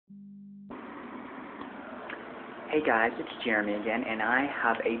Hey guys, it's Jeremy again, and I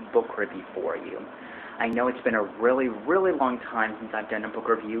have a book review for you. I know it's been a really, really long time since I've done a book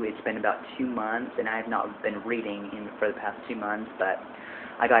review. It's been about 2 months, and I have not been reading for the past 2 months, but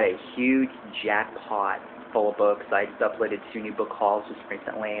I got a huge jackpot full of books. I just uploaded 2 new book hauls just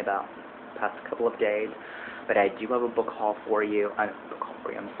recently, about the past couple of days. But I do have a book haul for you. I'm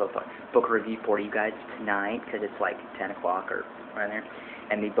so sorry. Book review for you guys tonight, because it's like 10 o'clock or right there.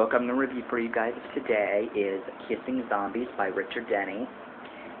 And the book I'm going to review for you guys today is Kissing Zombies by Richard Denny.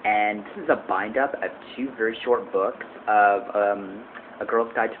 And this is a bind-up of 2 very short books of A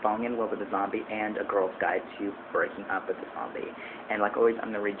Girl's Guide to Falling in Love with a Zombie and A Girl's Guide to Breaking Up with a Zombie. And like always,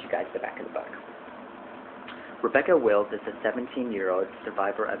 I'm going to read you guys the back of the book. Rebecca Willis is a 17-year-old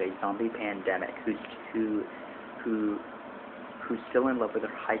survivor of a zombie pandemic who's still in love with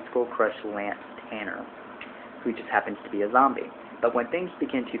her high school crush Lance Tanner, who just happens to be a zombie. But when things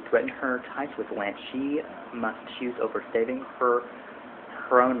begin to threaten her ties with Lance, she must choose over saving her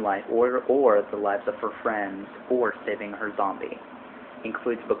own life or the lives of her friends, or saving her zombie.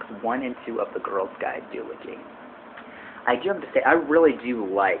 Includes books 1 and 2 of the Girl's Guide duology. I do have to say, I really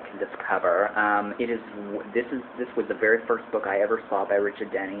do like this cover. This was the very first book I ever saw by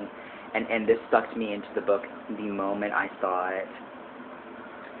Richard Denny, and this sucked me into the book the moment I saw it.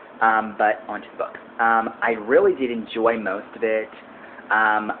 But onto the book. I really did enjoy most of it.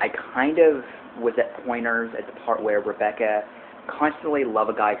 I kind of was at pointers at the part where Rebecca constantly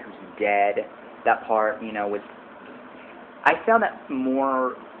loved a guy who's dead. That part, was. I found that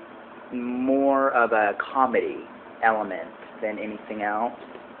more of a comedy element than anything else.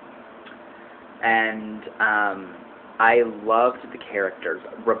 And I loved the characters.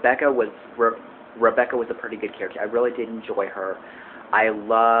 Rebecca was a pretty good character. I really did enjoy her. I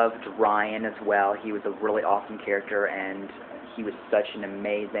loved Ryan as well. He was a really awesome character, and he was such an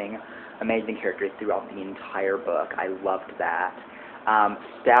amazing character throughout the entire book. I loved that.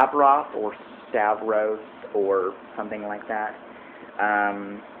 Stavros or something like that.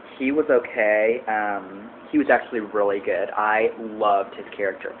 He was okay. He was actually really good. I loved his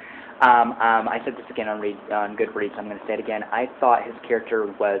character. I said this again on Goodreads. I'm going to say it again. I thought his character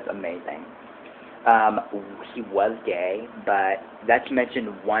was amazing. He was gay, but that's mentioned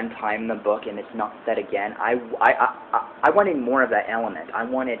one time in the book, and it's not said again. I wanted more of that element. I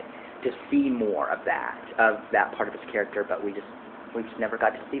wanted to see more of that part of his character, but we just never got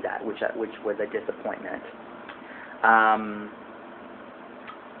to see that, which was a disappointment.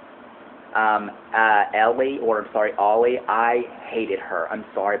 Ollie, I hated her. I'm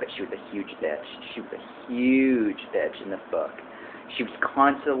sorry, but she was a huge bitch. She was a huge bitch in this book. She was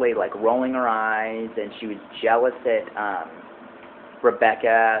constantly, rolling her eyes, and she was jealous at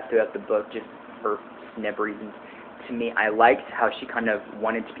Rebecca throughout the book, just for snib reasons. To me, I liked how she kind of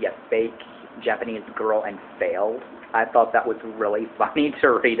wanted to be a fake Japanese girl and failed. I thought that was really funny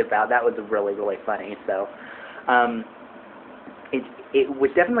to read about. That was really, really funny. So, it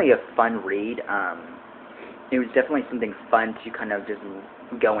was definitely a fun read. It was definitely something fun to kind of just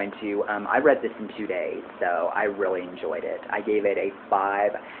go into. I read this in 2 days, so I really enjoyed it. I gave it a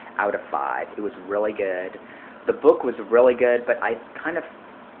 5 out of 5. It was really good. The book was really good, but I kind of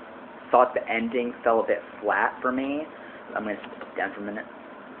thought the ending fell a bit flat for me. I'm going to sit down for a minute.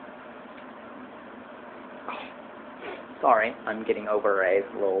 Sorry, I'm getting over a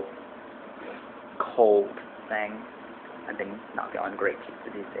little cold thing. I've been not feeling great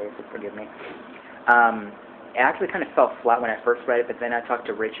these days, so forgive me. It actually kind of fell flat when I first read it, but then I talked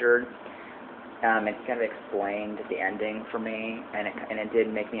to Richard, and he kind of explained the ending for me, and it did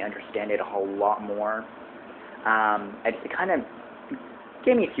make me understand it a whole lot more. It kind of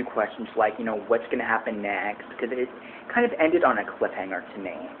gave me a few questions, like, what's going to happen next, because it kind of ended on a cliffhanger to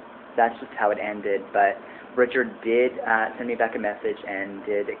me. That's just how it ended, but Richard did send me back a message and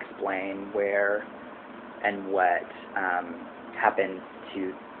did explain where and what happened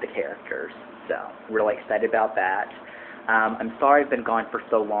to the characters. So, really excited about that. I'm sorry I've been gone for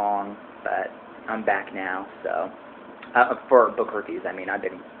so long, but I'm back now, so, for book reviews, I'm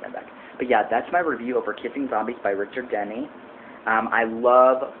back. But yeah, that's my review over Kissing Zombies by Richard Denny. I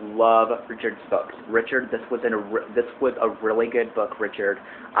love Richard's books. Richard, this was a really good book, Richard.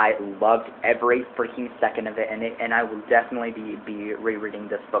 I loved every freaking second of it, and I will definitely be rereading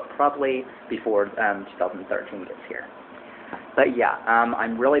this book probably before 2013 gets here. But yeah,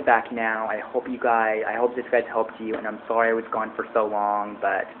 I'm really back now. I hope this guys helped you, and I'm sorry I was gone for so long,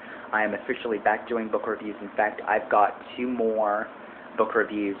 but I am officially back doing book reviews. In fact, I've got 2 more book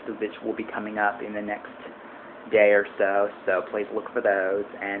reviews which will be coming up in the next day or so please look for those,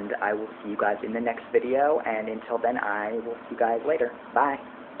 and I will see you guys in the next video, and until then, I will see you guys later. Bye.